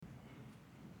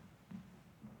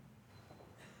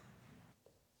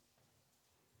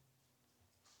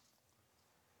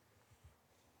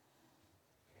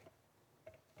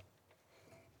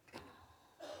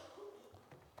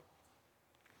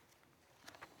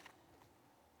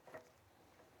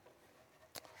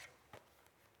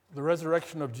The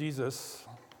resurrection of Jesus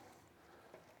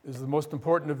is the most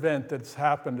important event that's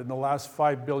happened in the last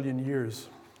 5 billion years.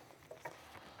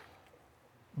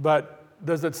 But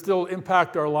does it still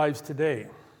impact our lives today?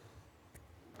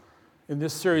 In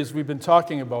this series, we've been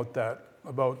talking about that,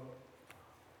 about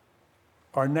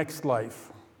our next life,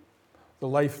 the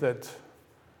life that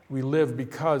we live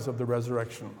because of the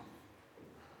resurrection.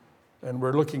 And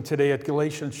we're looking today at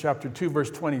Galatians chapter 2, verse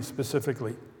 20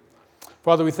 specifically.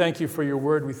 Father, we thank you for your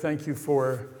word. We thank you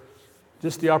for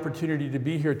just the opportunity to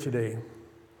be here today.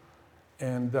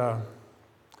 And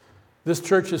this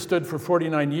church has stood for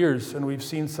 49 years, and we've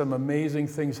seen some amazing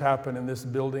things happen in this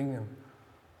building.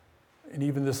 And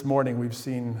even this morning, we've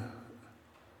seen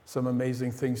some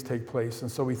amazing things take place.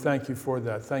 And so we thank you for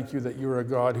that. Thank you that you're a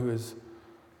God who is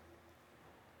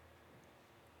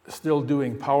still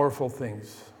doing powerful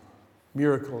things,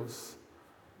 miracles,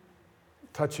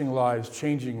 touching lives,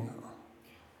 changing,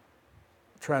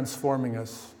 transforming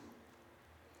us.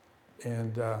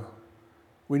 And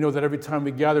we know that every time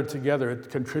we gather together,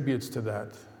 it contributes to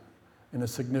that in a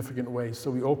significant way. So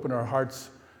we open our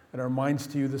hearts and our minds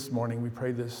to you this morning. We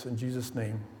pray this in Jesus'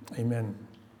 name. Amen.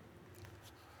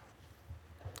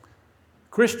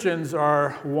 Christians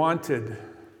are wanted,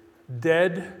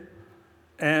 dead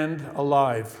and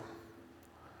alive.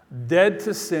 Dead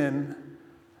to sin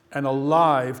and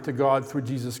alive to God through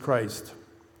Jesus Christ.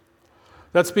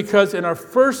 That's because in our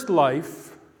first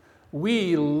life,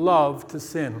 we love to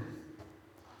sin.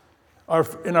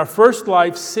 In our first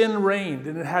life, sin reigned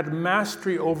and it had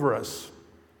mastery over us.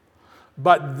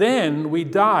 But then we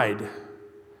died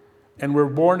and were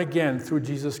born again through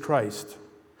Jesus Christ.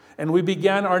 And we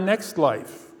began our next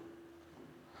life.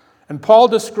 And Paul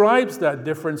describes that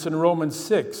difference in Romans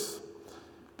 6.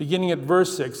 Beginning at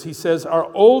verse 6, he says, "Our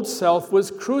old self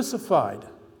was crucified.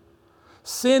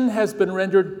 Sin has been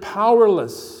rendered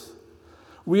powerless.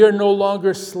 We are no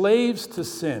longer slaves to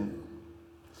sin.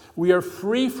 We are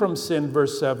free from sin,"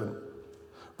 verse 7.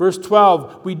 Verse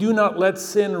 12, "We do not let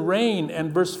sin reign."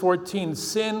 And verse 14,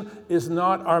 "Sin is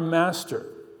not our master."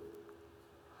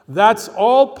 That's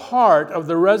all part of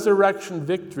the resurrection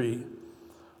victory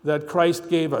that Christ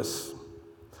gave us.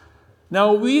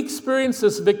 Now, we experience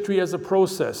this victory as a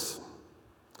process.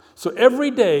 So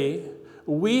every day,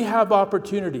 we have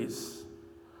opportunities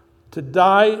to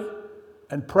die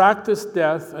and practice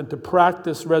death and to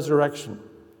practice resurrection.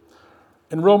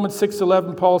 In Romans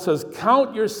 6:11, Paul says,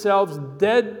 "Count yourselves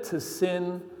dead to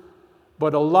sin,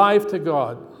 but alive to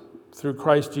God through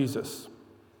Christ Jesus."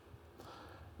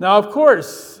 Now, of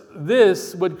course,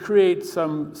 this would create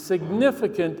some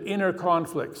significant inner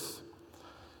conflicts.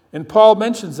 And Paul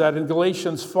mentions that in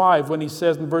Galatians 5 when he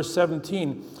says in verse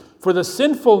 17, "For the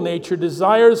sinful nature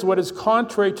desires what is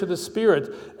contrary to the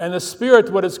Spirit, and the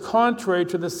Spirit what is contrary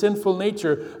to the sinful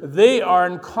nature. They are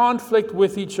in conflict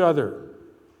with each other."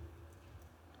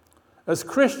 As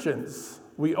Christians,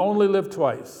 we only live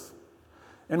twice.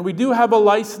 And we do have a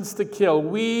license to kill.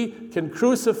 We can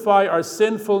crucify our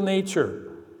sinful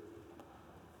nature.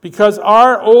 Because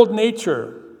our old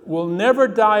nature will never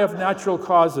die of natural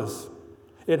causes.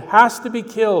 It has to be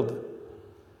killed.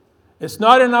 It's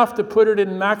not enough to put it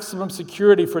in maximum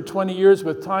security for 20 years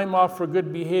with time off for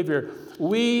good behavior.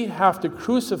 We have to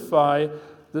crucify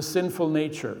the sinful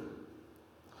nature.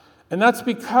 And that's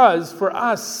because for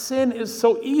us, sin is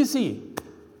so easy.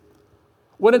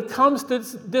 When it comes to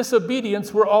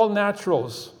disobedience, we're all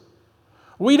naturals.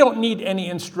 We don't need any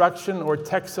instruction or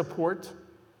tech support.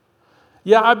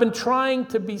 Yeah, I've been trying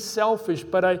to be selfish,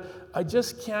 but I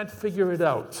just can't figure it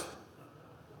out.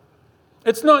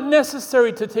 It's not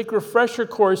necessary to take refresher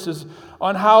courses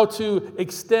on how to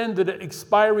extend the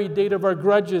expiry date of our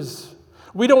grudges.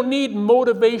 We don't need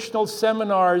motivational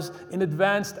seminars in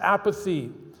advanced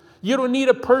apathy. You don't need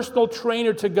a personal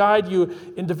trainer to guide you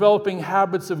in developing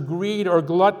habits of greed or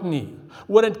gluttony.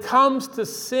 When it comes to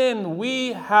sin,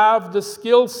 we have the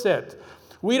skill set.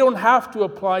 We don't have to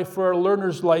apply for a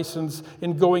learner's license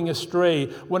in going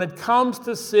astray. When it comes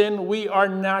to sin, we are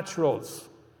naturals.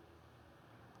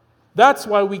 That's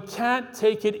why we can't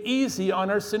take it easy on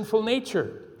our sinful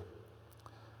nature.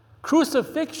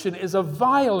 Crucifixion is a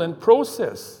violent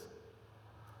process.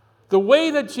 The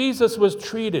way that Jesus was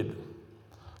treated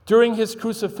during his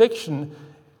crucifixion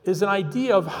is an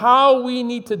idea of how we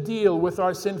need to deal with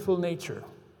our sinful nature.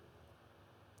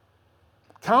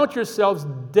 Count yourselves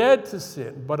dead to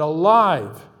sin, but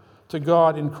alive to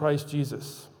God in Christ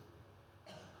Jesus.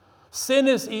 Sin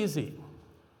is easy.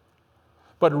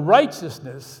 But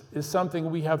righteousness is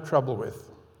something we have trouble with.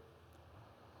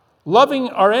 Loving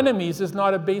our enemies is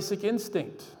not a basic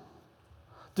instinct.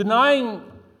 Denying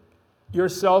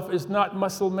yourself is not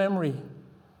muscle memory.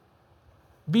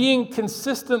 Being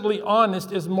consistently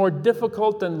honest is more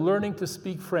difficult than learning to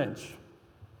speak French.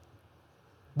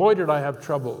 Boy, did I have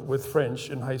trouble with French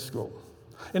in high school.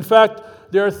 In fact,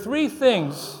 there are 3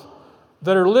 things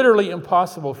that are literally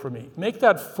impossible for me. Make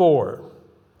that 4.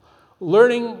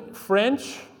 Learning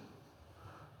French,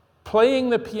 playing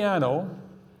the piano,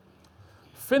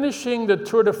 finishing the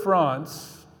Tour de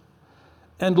France,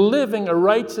 and living a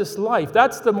righteous life.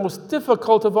 That's the most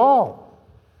difficult of all.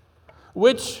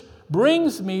 Which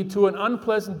brings me to an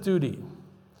unpleasant duty.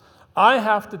 I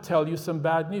have to tell you some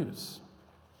bad news.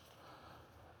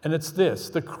 And it's this: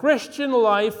 the Christian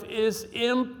life is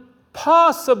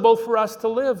impossible for us to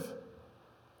live.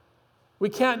 We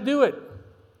can't do it.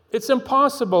 It's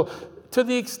impossible, to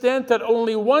the extent that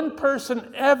only one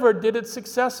person ever did it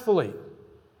successfully.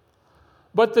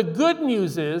 But the good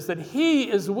news is that he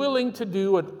is willing to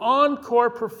do an encore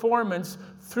performance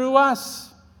through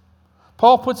us.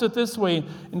 Paul puts it this way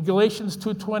in Galatians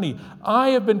 2:20, I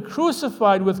have been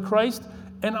crucified with Christ,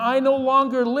 and I no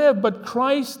longer live, but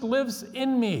Christ lives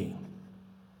in me.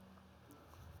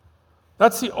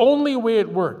 That's the only way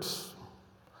it works.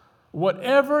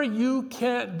 Whatever you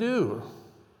can't do,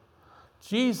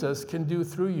 Jesus can do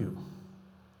through you.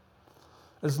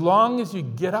 As long as you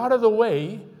get out of the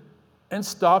way and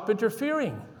stop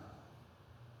interfering.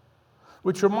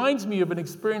 Which reminds me of an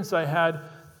experience I had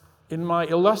in my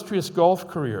illustrious golf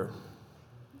career.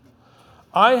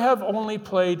 I have only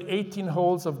played 18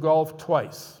 holes of golf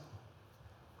twice.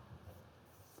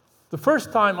 The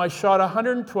first time I shot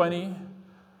 120,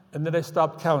 and then I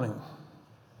stopped counting.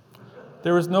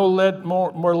 There was no lead,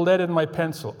 more lead in my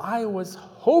pencil. I was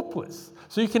hopeless.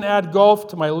 So you can add golf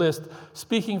to my list.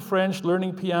 Speaking French,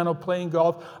 learning piano, playing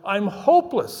golf. I'm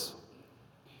hopeless.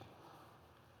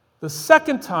 The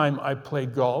second time I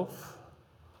played golf,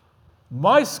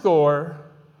 my score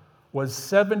was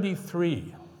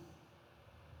 73.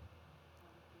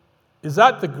 Is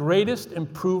that the greatest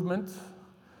improvement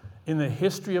in the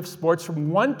history of sports,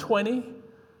 from 120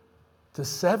 to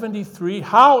 73?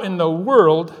 How in the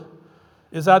world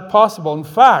is that possible? In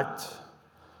fact,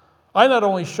 I not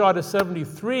only shot a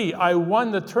 73, I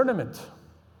won the tournament.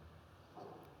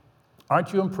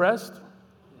 Aren't you impressed?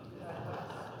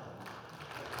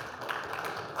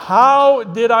 How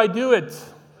did I do it?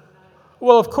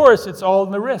 Well, of course, it's all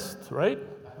in the wrist, right?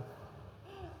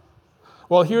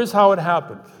 Well, here's how it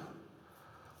happened.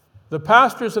 The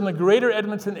pastors in the greater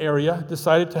Edmonton area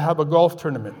decided to have a golf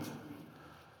tournament.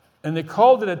 And they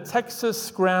called it a Texas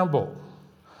Scramble.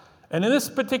 And in this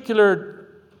particular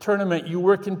tournament, you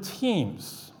work in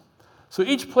teams. So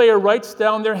each player writes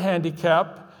down their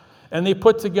handicap, and they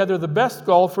put together the best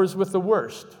golfers with the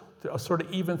worst to sort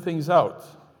of even things out.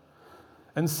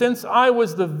 And since I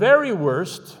was the very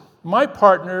worst, my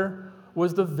partner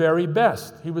was the very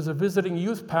best. He was a visiting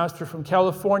youth pastor from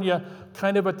California,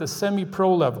 kind of at the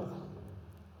semi-pro level.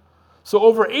 So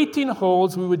over 18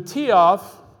 holes, we would tee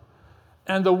off,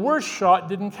 and the worst shot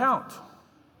didn't count.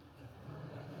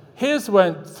 His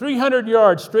went 300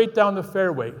 yards straight down the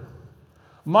fairway.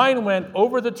 Mine went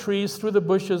over the trees, through the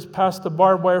bushes, past the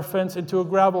barbed wire fence, into a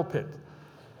gravel pit.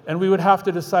 And we would have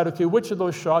to decide, okay, which of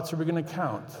those shots are we going to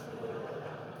count?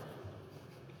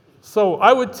 So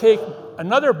I would take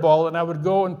another ball and I would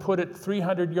go and put it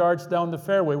 300 yards down the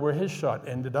fairway where his shot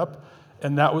ended up,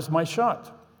 and that was my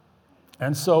shot.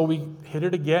 And so we hit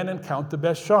it again and count the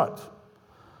best shot.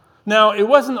 Now, it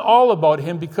wasn't all about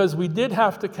him, because we did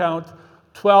have to count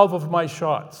 12 of my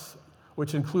shots,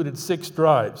 which included 6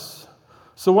 drives.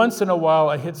 So once in a while,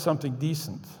 I hit something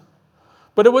decent.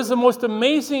 But it was the most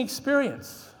amazing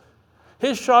experience.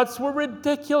 His shots were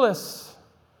ridiculous.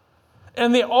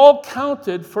 And they all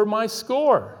counted for my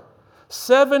score.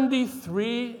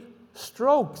 73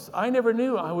 strokes. I never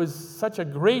knew I was such a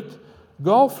great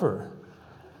golfer.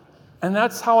 And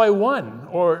that's how I won.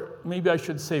 Or maybe I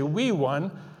should say we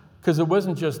won, because it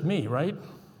wasn't just me, right?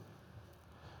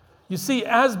 You see,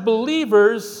 as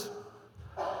believers,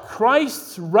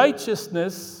 Christ's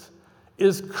righteousness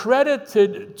is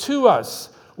credited to us.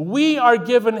 We are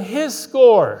given his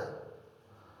score.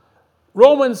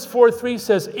 Romans 4:3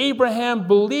 says, Abraham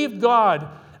believed God,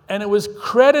 and it was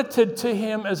credited to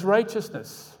him as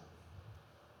righteousness.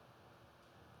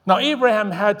 Now,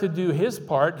 Abraham had to do his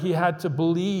part. He had to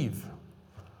believe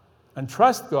and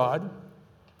trust God,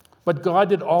 but God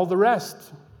did all the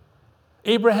rest.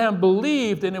 Abraham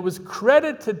believed, and it was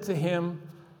credited to him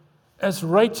as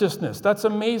righteousness. That's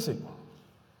amazing.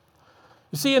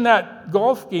 You see, in that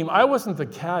golf game, I wasn't the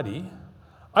caddy.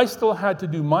 I still had to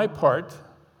do my part,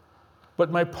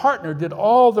 but my partner did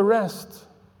all the rest.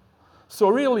 So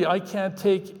really, I can't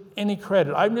take any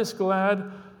credit. I'm just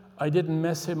glad I didn't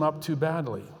mess him up too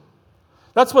badly.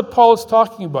 That's what Paul is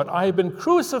talking about. I have been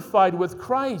crucified with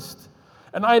Christ,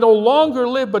 and I no longer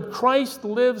live, but Christ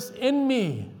lives in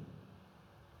me.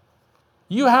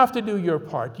 You have to do your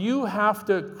part. You have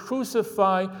to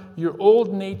crucify your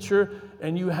old nature,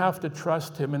 and you have to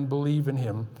trust Him and believe in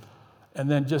Him. And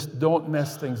then just don't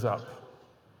mess things up.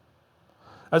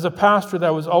 As a pastor,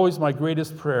 that was always my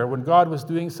greatest prayer. When God was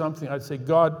doing something, I'd say,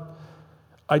 God,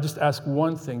 I just ask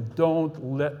one thing: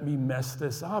 don't let me mess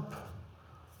this up.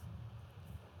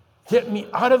 Get me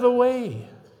out of the way.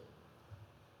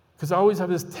 Because I always have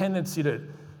this tendency to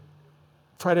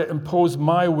try to impose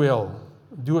my will,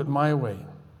 do it my way.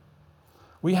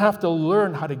 We have to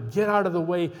learn how to get out of the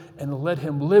way and let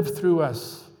Him live through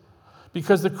us.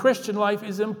 Because the Christian life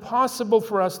is impossible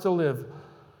for us to live.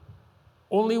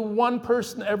 Only one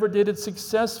person ever did it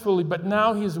successfully, but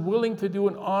now He's willing to do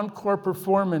an encore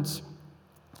performance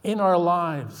in our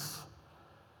lives.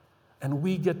 And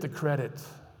we get the credit.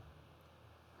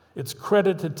 It's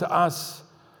credited to us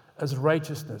as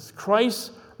righteousness.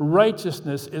 Christ's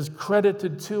righteousness is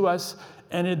credited to us,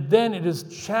 and then it is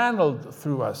channeled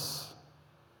through us.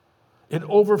 It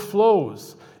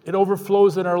overflows. It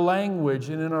overflows in our language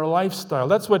and in our lifestyle.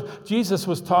 That's what Jesus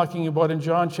was talking about in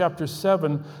John chapter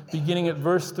 7, beginning at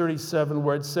verse 37,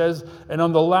 where it says, "And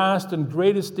on the last and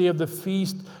greatest day of the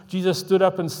feast, Jesus stood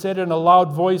up and said in a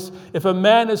loud voice, 'If a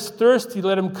man is thirsty,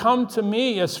 let him come to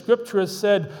me. As Scripture has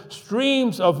said,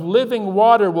 streams of living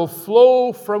water will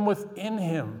flow from within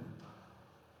him.'"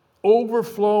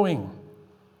 Overflowing.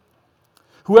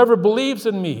 "Whoever believes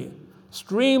in me,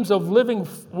 streams of living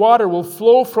water will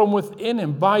flow from within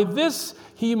him." By this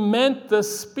he meant the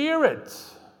Spirit,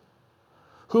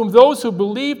 whom those who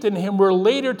believed in him were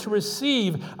later to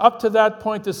receive. Up to that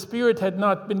point, the Spirit had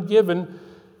not been given,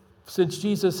 since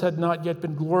Jesus had not yet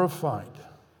been glorified.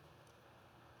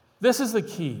 This is the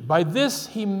key. By this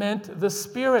he meant the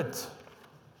Spirit.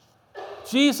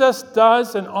 Jesus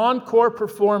does an encore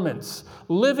performance,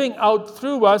 living out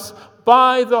through us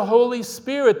by the Holy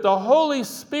Spirit. The Holy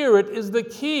Spirit is the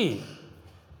key.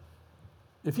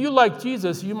 If you like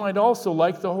Jesus, you might also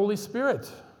like the Holy Spirit.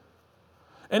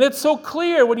 And it's so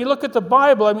clear when you look at the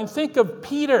Bible. I mean, think of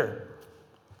Peter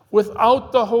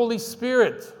without the Holy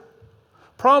Spirit,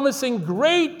 promising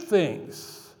great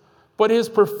things, but his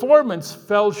performance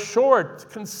fell short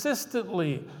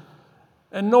consistently.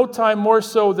 And no time more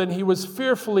so than he was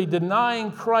fearfully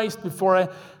denying Christ before a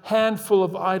handful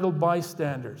of idle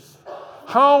bystanders.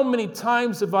 How many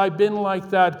times have I been like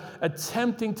that,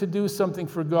 attempting to do something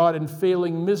for God and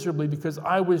failing miserably because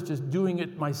I was just doing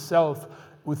it myself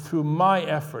through my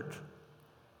effort?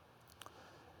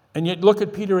 And yet look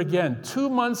at Peter again. 2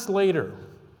 months later,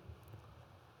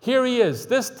 here he is,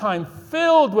 this time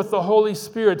filled with the Holy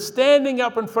Spirit, standing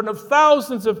up in front of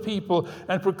thousands of people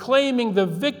and proclaiming the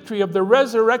victory of the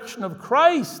resurrection of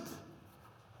Christ.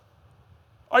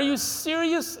 Are you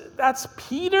serious? That's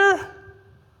Peter?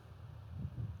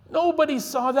 Nobody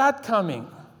saw that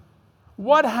coming.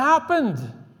 What happened?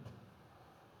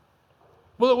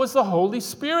 Well, it was the Holy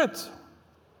Spirit.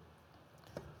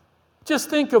 Just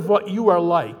think of what you are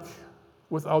like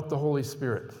without the Holy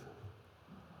Spirit.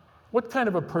 What kind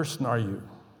of a person are you?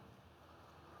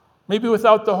 Maybe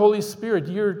without the Holy Spirit,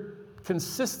 you're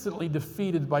consistently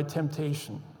defeated by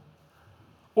temptation,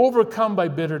 overcome by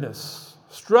bitterness,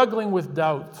 struggling with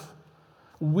doubt,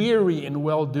 weary in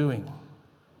well-doing.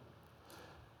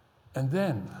 And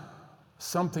then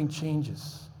something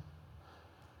changes.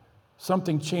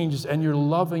 Something changes, and you're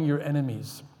loving your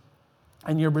enemies,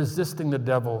 and you're resisting the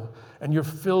devil, and you're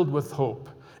filled with hope,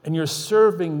 and you're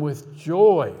serving with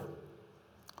joy.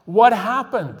 What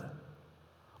happened?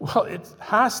 Well, it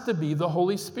has to be the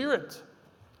Holy Spirit.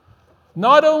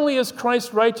 Not only is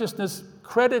Christ's righteousness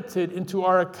credited into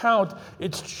our account,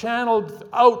 it's channeled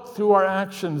out through our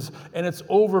actions, and it's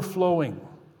overflowing.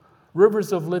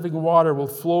 Rivers of living water will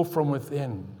flow from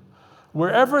within.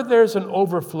 Wherever there's an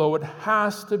overflow, it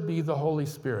has to be the Holy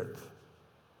Spirit.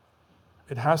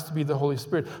 It has to be the Holy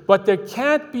Spirit. But there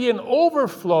can't be an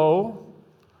overflow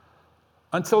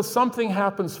until something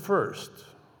happens first.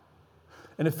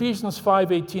 And Ephesians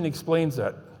 5:18 explains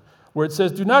that, where it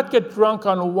says, "Do not get drunk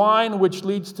on wine, which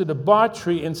leads to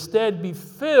debauchery. Instead, be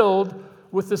filled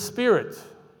with the Spirit."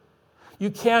 You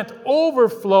can't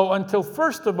overflow until,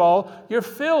 first of all, you're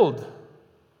filled.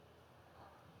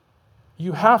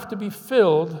 You have to be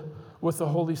filled with the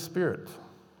Holy Spirit.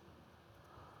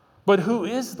 But who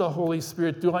is the Holy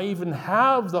Spirit? Do I even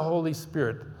have the Holy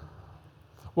Spirit?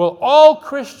 Well, all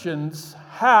Christians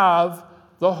have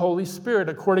the Holy Spirit,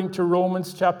 according to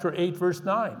Romans chapter 8, verse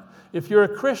 9. If you're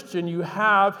a Christian, you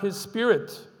have His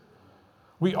Spirit.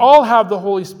 We all have the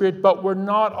Holy Spirit, but we're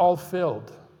not all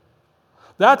filled.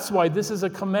 That's why this is a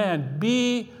command.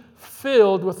 Be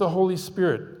filled with the Holy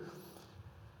Spirit.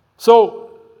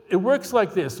 So it works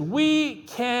like this. We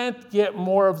can't get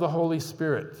more of the Holy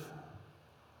Spirit.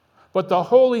 But the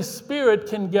Holy Spirit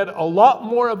can get a lot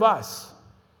more of us.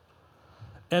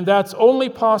 And that's only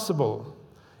possible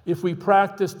if we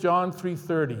practice John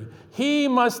 3:30. He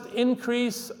must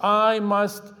increase, I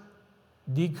must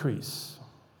decrease.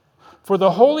 For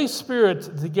the Holy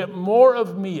Spirit to get more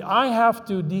of me, I have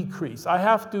to decrease. I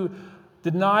have to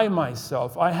deny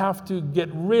myself. I have to get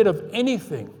rid of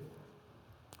anything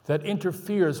that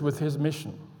interferes with his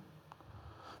mission.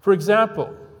 For example,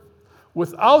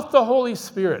 without the Holy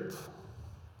Spirit,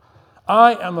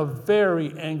 I am a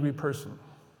very angry person.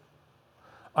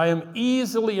 I am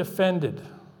easily offended,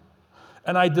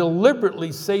 and I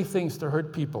deliberately say things to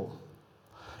hurt people.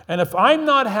 And if I'm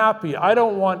not happy, I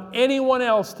don't want anyone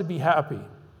else to be happy.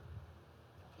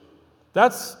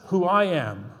 That's who I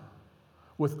am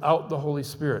without the Holy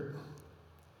Spirit.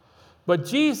 But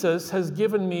Jesus has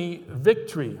given me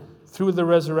victory through the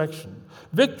resurrection.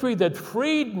 Victory that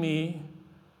freed me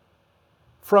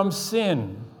from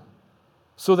sin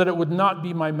so that it would not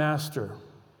be my master.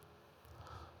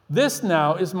 This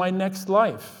now is my next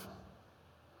life.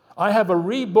 I have a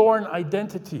reborn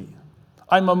identity.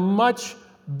 I'm a much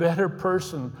better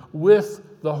person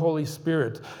with the Holy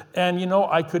Spirit. And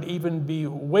I could even be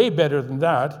way better than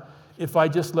that if I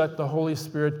just let the Holy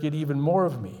Spirit get even more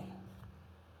of me.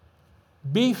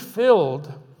 Be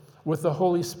filled with the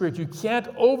Holy Spirit. You can't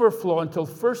overflow until,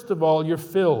 first of all, you're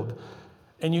filled.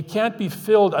 And you can't be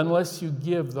filled unless you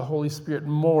give the Holy Spirit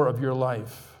more of your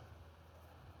life.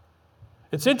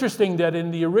 It's interesting that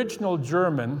in the original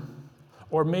German,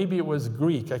 or maybe it was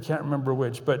Greek, I can't remember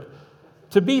which, but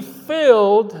to be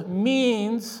filled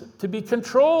means to be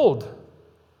controlled.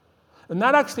 And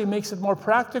that actually makes it more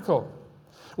practical.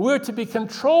 We're to be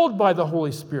controlled by the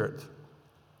Holy Spirit.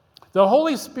 The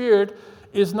Holy Spirit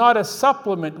is not a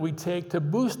supplement we take to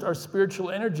boost our spiritual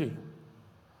energy.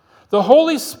 The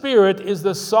Holy Spirit is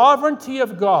the sovereignty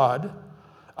of God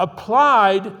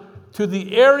applied to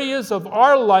the areas of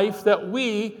our life that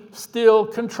we still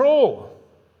control.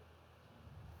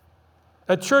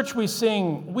 At church we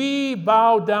sing, "We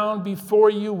bow down before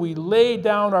you, we lay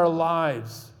down our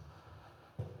lives."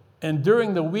 And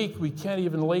during the week we can't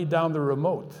even lay down the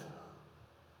remote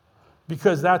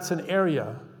because that's an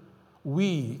area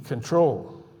we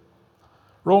control.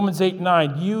 Romans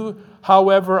 8:9, "You,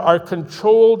 however, are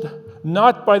controlled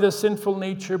not by the sinful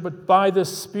nature, but by the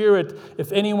Spirit.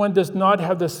 If anyone does not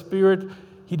have the Spirit,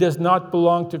 he does not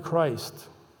belong to Christ."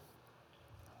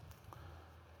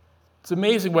 It's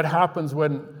amazing what happens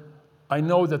when I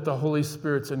know that the Holy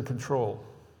Spirit's in control,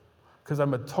 because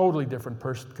I'm a totally different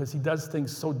person, because he does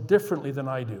things so differently than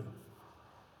I do.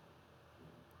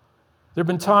 There have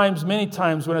been times, many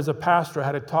times, when as a pastor I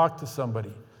had to talk to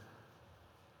somebody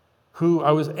who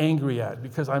I was angry at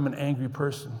because I'm an angry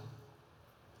person.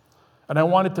 And I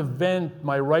wanted to vent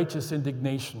my righteous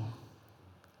indignation.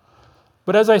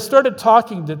 But as I started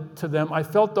talking to them, I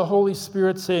felt the Holy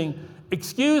Spirit saying,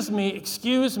 excuse me,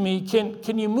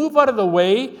 can you move out of the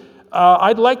way?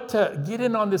 I'd like to get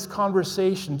in on this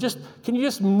conversation. Can you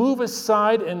just move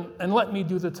aside and let me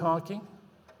do the talking?"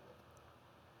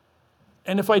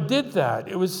 And if I did that,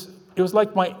 it was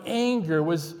like my anger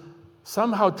was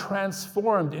somehow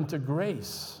transformed into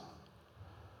grace.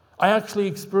 I actually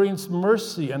experienced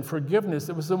mercy and forgiveness.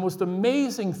 It was the most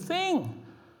amazing thing,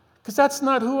 because that's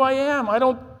not who I am. I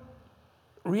don't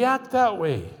react that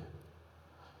way.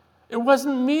 It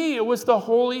wasn't me. It was the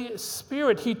Holy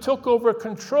Spirit. He took over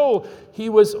control. He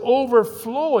was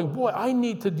overflowing. Boy, I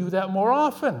need to do that more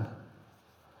often.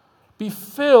 Be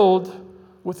filled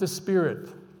with the Spirit.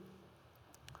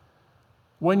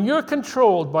 When you're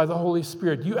controlled by the Holy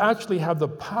Spirit, you actually have the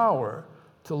power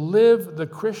to live the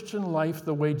Christian life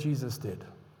the way Jesus did.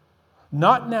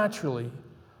 Not naturally,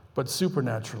 but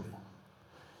supernaturally.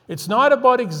 It's not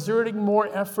about exerting more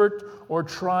effort or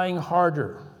trying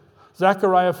harder.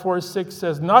 Zechariah 4:6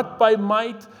 says, "Not by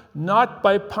might, not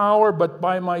by power, but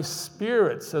by my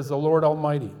Spirit, says the Lord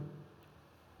Almighty."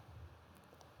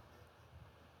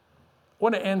 I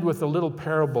want to end with a little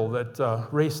parable that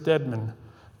Ray Stedman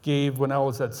gave when I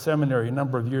was at seminary a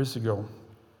number of years ago.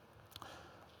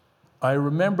 I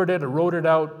remembered it, I wrote it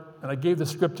out, and I gave the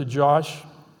script to Josh.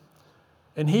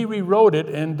 And he rewrote it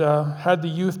and had the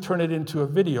youth turn it into a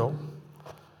video.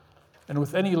 And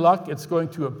with any luck, it's going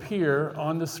to appear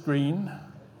on the screen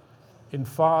in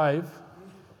 5,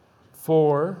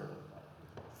 4,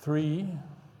 3,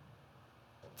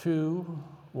 2,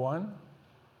 1.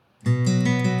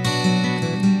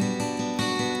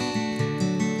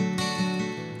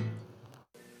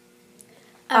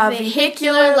 A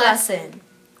vehicular lesson.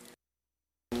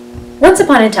 Once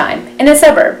upon a time, in a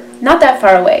suburb, not that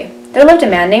far away, there lived a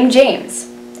man named James.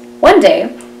 One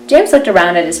day, James looked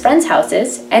around at his friends'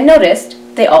 houses and noticed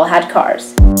they all had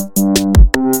cars.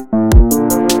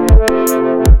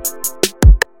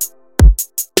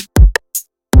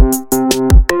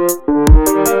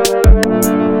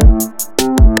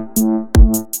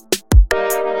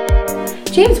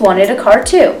 James wanted a car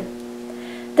too.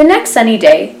 The next sunny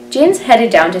day, James headed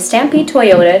down to Stampede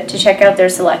Toyota to check out their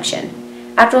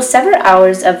selection. After several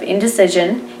hours of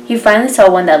indecision, he finally saw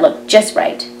one that looked just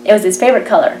right. It was his favorite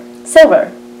color,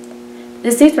 silver.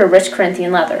 The seats were rich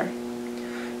Corinthian leather.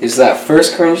 Is that 1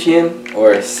 Corinthian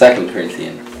or 2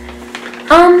 Corinthian?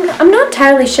 I'm not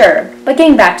entirely sure, but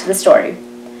getting back to the story.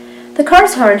 The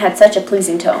car's horn had such a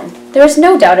pleasing tone. There was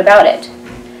no doubt about it.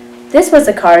 This was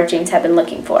the car James had been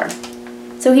looking for.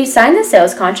 So he signed the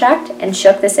sales contract and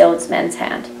shook the salesman's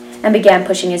hand and began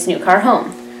pushing his new car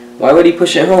home. Why would he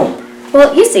push it home?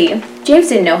 Well, you see, James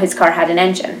didn't know his car had an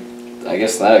engine. I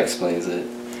guess that explains it.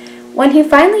 When he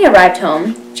finally arrived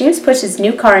home, James pushed his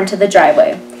new car into the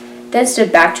driveway, then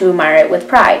stood back to admire it with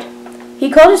pride.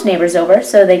 He called his neighbors over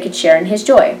so they could share in his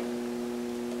joy.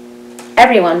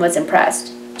 Everyone was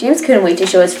impressed. James couldn't wait to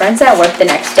show his friends at work the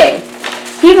next day.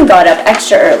 He even got up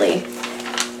extra early.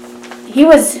 He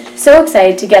was so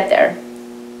excited to get there.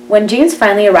 When James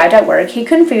finally arrived at work, he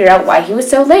couldn't figure out why he was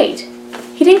so late.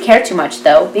 He didn't care too much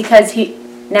though, because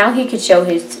now he could show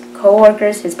his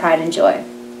co-workers his pride and joy.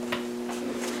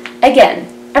 Again,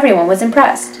 everyone was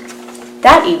impressed.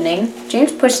 That evening,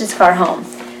 James pushed his car home.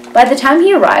 By the time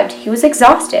he arrived, he was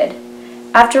exhausted.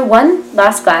 After one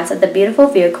last glance at the beautiful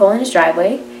vehicle in his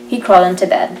driveway, he crawled into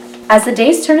bed. As the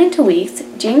days turned into weeks,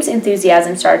 James'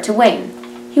 enthusiasm started to wane.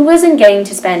 He wasn't getting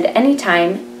to spend any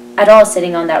time at all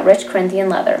sitting on that rich Corinthian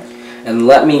leather. And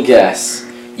let me guess,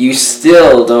 you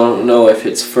still don't know if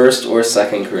it's 1 or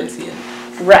 2 Corinthian.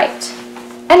 Right.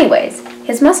 Anyways,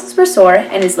 his muscles were sore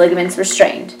and his ligaments were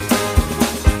strained.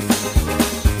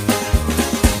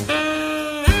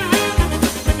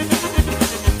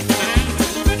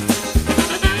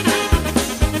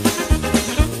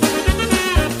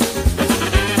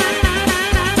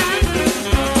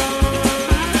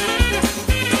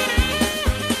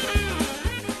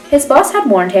 His boss had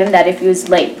warned him that if he was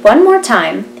late one more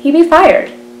time, he'd be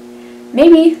fired.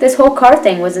 Maybe this whole car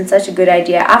thing wasn't such a good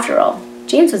idea after all.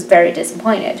 James was very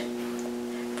disappointed.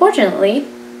 Fortunately,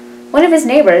 one of his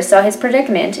neighbors saw his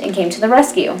predicament and came to the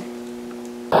rescue.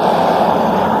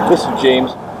 Listen,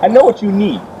 James, I know what you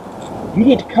need. You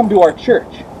need to come to our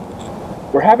church.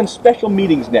 We're having special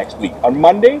meetings next week. On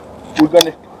Monday, we're going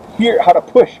to hear how to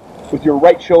push with your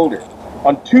right shoulder.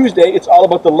 On Tuesday, it's all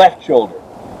about the left shoulder.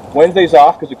 Wednesday's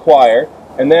off because of choir.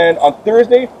 And then on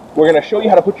Thursday, we're going to show you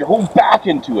how to put your whole back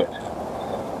into it.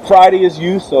 Friday is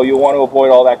youth, so you'll want to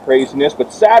avoid all that craziness.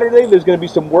 But Saturday, there's going to be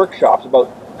some workshops about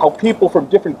how people from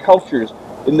different cultures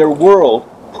in their world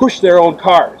push their own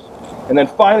cars. And then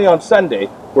finally on Sunday,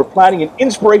 we're planning an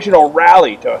inspirational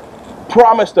rally to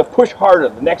promise to push harder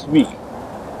the next week.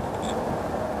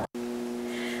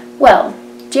 Well,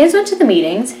 James went to the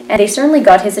meetings, and they certainly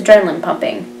got his adrenaline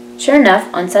pumping. Sure enough,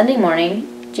 on Sunday morning,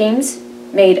 James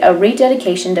made a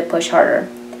rededication to push harder.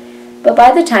 But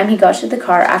by the time he got to the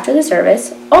car after the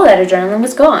service, all that adrenaline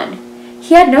was gone.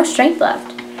 He had no strength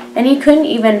left, and he couldn't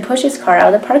even push his car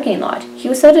out of the parking lot. He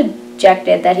was so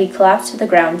dejected that he collapsed to the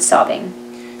ground sobbing.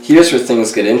 Here's where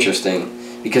things get interesting,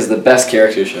 because the best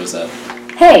character shows up.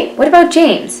 Hey, what about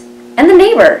James? And the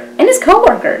neighbor? And his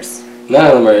co-workers? None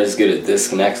of them are as good as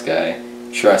this next guy.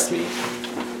 Trust me.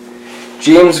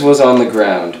 James was on the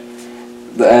ground,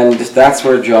 and that's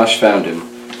where Josh found him.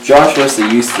 Josh was the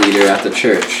youth leader at the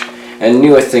church, and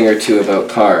knew a thing or two about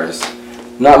cars.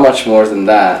 Not much more than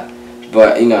that,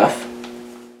 but enough.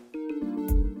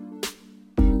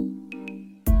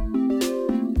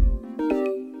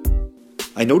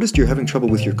 I noticed you're having trouble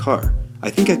with your car. I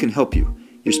think I can help you.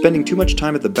 You're spending too much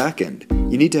time at the back end.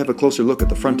 You need to have a closer look at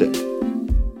the front end.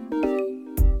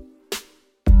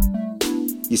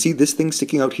 You see this thing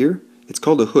sticking out here? It's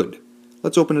called a hood.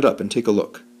 Let's open it up and take a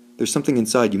look. There's something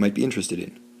inside you might be interested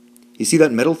in. You see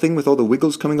that metal thing with all the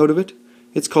wiggles coming out of it?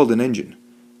 It's called an engine.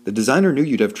 The designer knew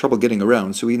you'd have trouble getting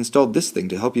around, so he installed this thing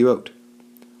to help you out.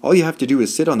 All you have to do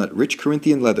is sit on that rich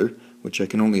Corinthian leather, which I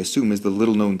can only assume is the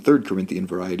little-known 3rd Corinthian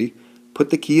variety,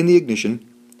 put the key in the ignition,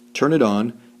 turn it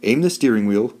on, aim the steering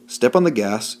wheel, step on the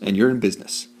gas, and you're in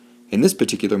business. In this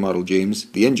particular model, James,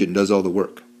 the engine does all the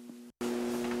work.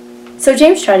 So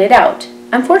James tried it out.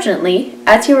 Unfortunately,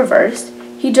 as he reversed,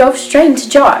 he drove straight into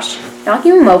Josh,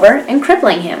 knocking him over and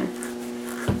crippling him.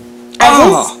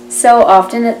 As is so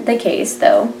often the case,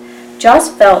 though, Josh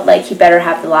felt like he better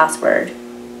have the last word.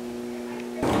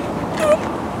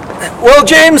 Well,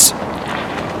 James,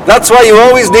 that's why you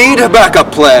always need a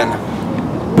backup plan.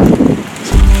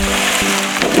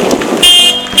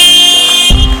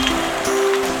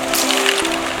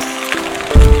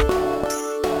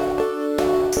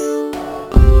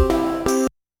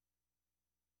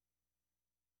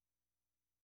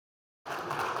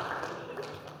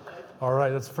 All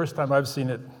right, that's the first time I've seen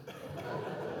it.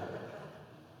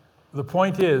 The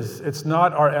point is, it's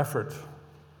not our effort.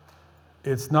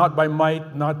 It's not by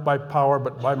might, not by power,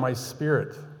 but by my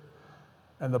Spirit.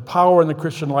 And the power in the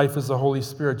Christian life is the Holy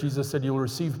Spirit. Jesus said you'll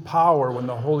receive power when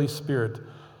the Holy Spirit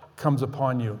comes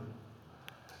upon you.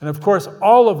 And of course,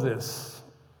 all of this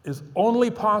is only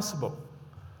possible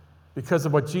because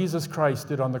of what Jesus Christ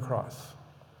did on the cross.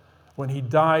 When he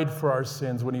died for our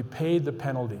sins, when he paid the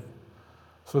penalty,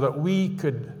 so that we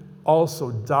could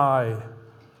also die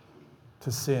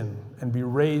to sin and be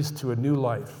raised to a new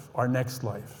life, our next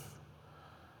life.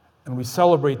 And we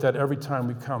celebrate that every time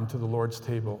we come to the Lord's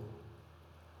table.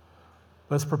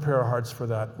 Let's prepare our hearts for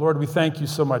that. Lord, we thank you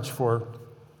so much for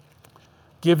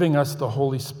giving us the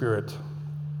Holy Spirit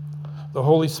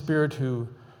who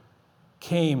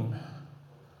came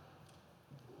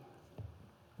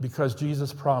because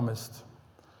Jesus promised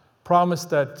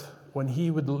that when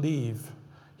he would leave,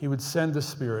 he would send the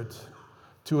Spirit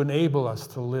to enable us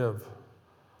to live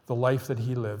the life that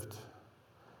he lived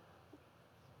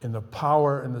in the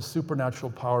power and the supernatural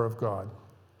power of God.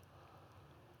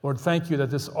 Lord, thank you that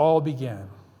this all began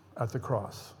at the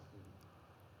cross.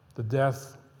 The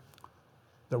death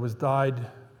that was died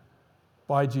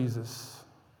by Jesus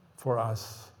for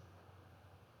us.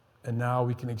 And now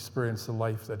we can experience the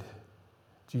life that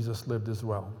Jesus lived as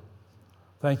well.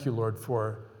 Thank you, Lord,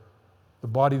 for the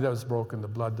body that was broken, the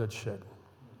blood that shed.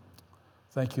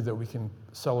 Thank you that we can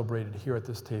celebrate it here at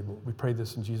this table. We pray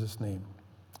this in Jesus' name.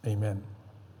 Amen.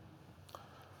 I'm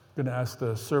going to ask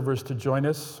the servers to join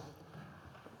us,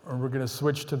 and we're going to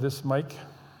switch to this mic.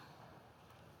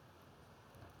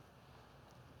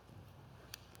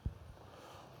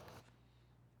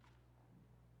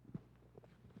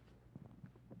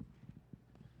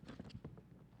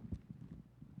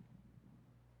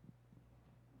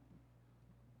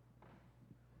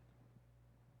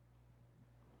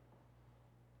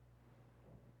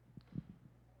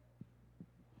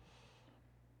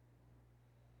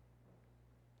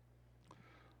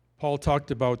 Paul talked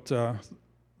about the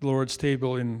Lord's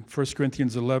table in 1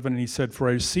 Corinthians 11, and he said, "For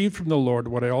I received from the Lord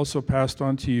what I also passed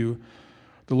on to you.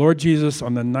 The Lord Jesus,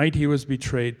 on the night he was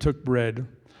betrayed, took bread,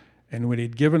 and when he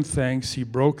had given thanks, he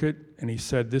broke it, and he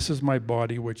said, 'This is my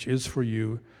body, which is for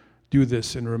you. Do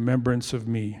this in remembrance of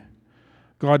me.'"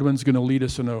 Godwin's going to lead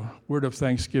us in a word of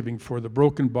thanksgiving for the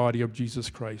broken body of Jesus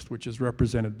Christ, which is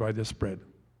represented by this bread.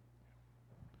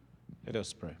 Let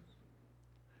us pray.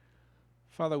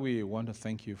 Father, we want to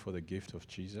thank you for the gift of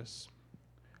Jesus.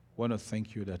 We want to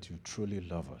thank you that you truly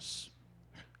love us.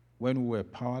 When we were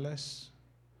powerless,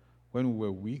 when we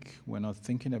were weak, we're not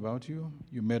thinking about you,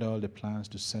 you made all the plans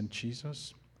to send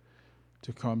Jesus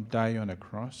to come die on a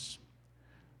cross,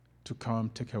 to come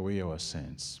take away our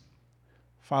sins.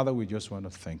 Father, we just want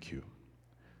to thank you.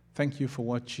 Thank you for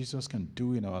what Jesus can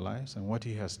do in our lives and what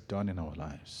he has done in our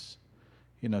lives.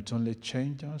 He not only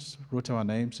changed us, wrote our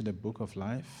names in the book of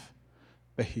life,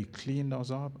 but he cleaned us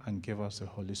up and gave us the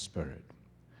Holy Spirit.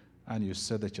 And you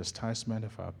said the chastisement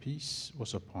of our peace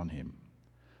was upon him.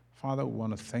 Father, we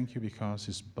want to thank you because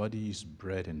his body is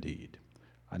bread indeed,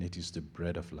 and it is the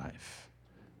bread of life.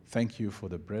 Thank you for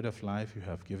the bread of life you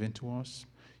have given to us.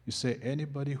 You say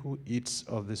anybody who eats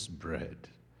of this bread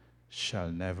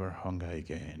shall never hunger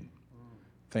again.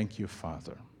 Thank you,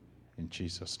 Father, in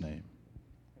Jesus' name.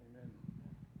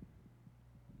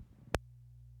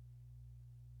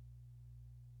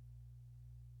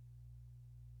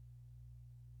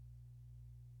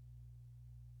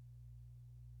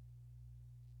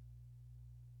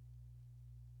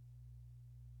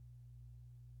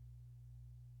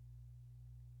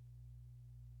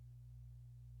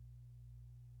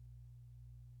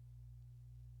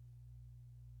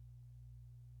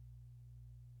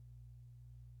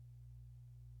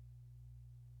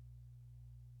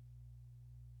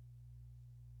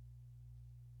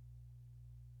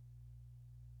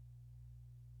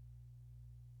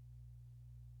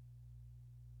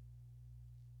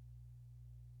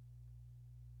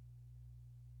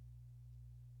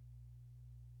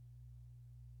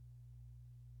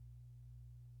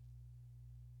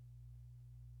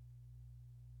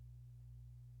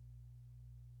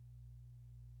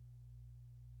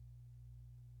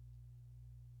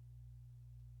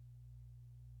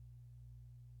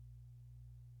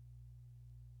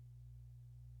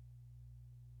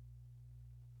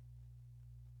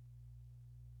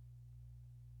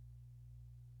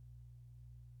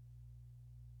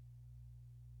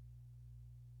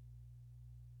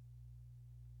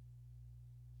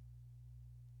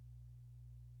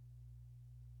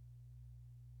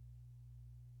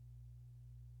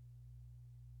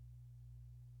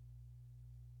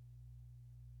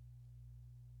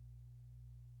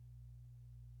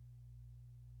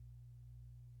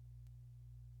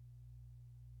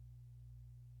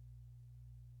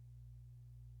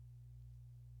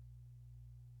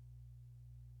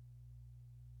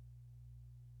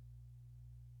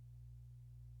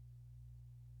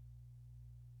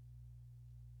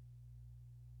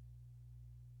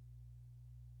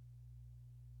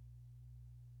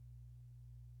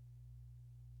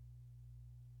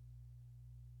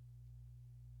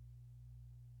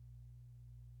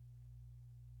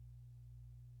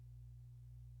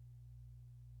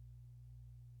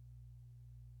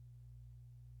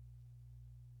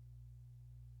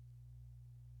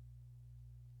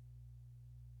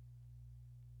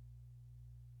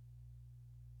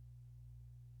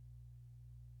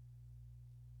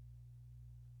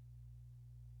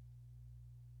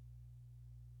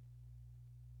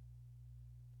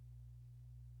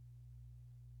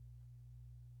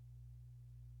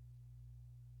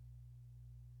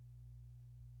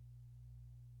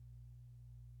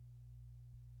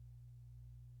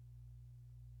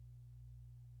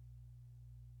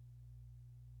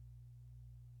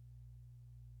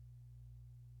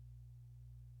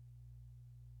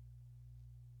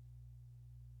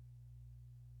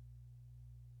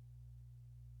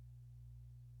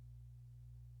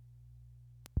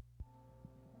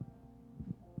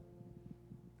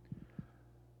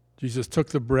 Jesus took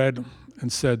the bread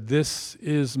and said, "This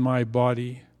is my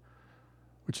body,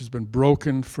 which has been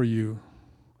broken for you.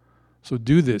 So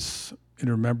do this in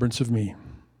remembrance of me."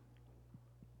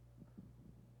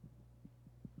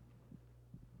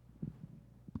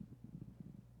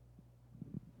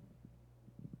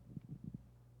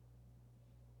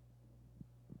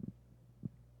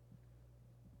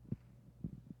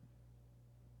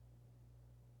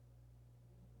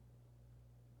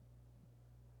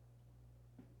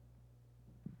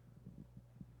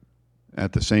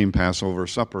 At the same Passover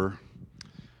supper,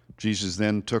 Jesus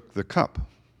then took the cup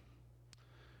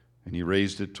and he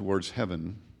raised it towards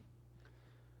heaven.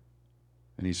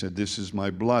 And he said, "This is my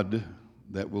blood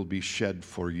that will be shed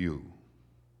for you."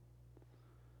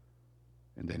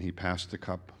 And then he passed the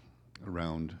cup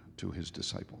around to his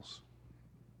disciples.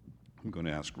 I'm going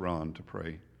to ask Ron to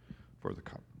pray for the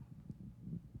cup.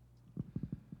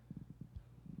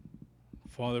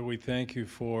 Father, we thank you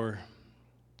for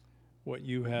what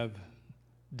you have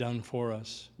done for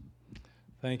us.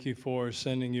 Thank you for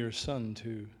sending your Son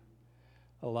to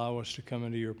allow us to come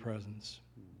into your presence.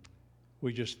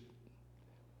 We just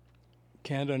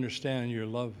can't understand your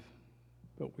love,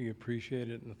 but we appreciate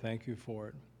it and thank you for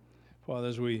it. Father,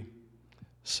 as we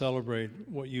celebrate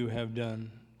what you have done,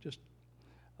 just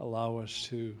allow us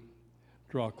to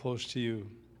draw close to you.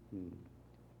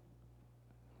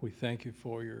 We thank you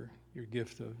for your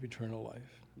gift of eternal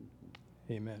life.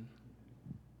 Amen.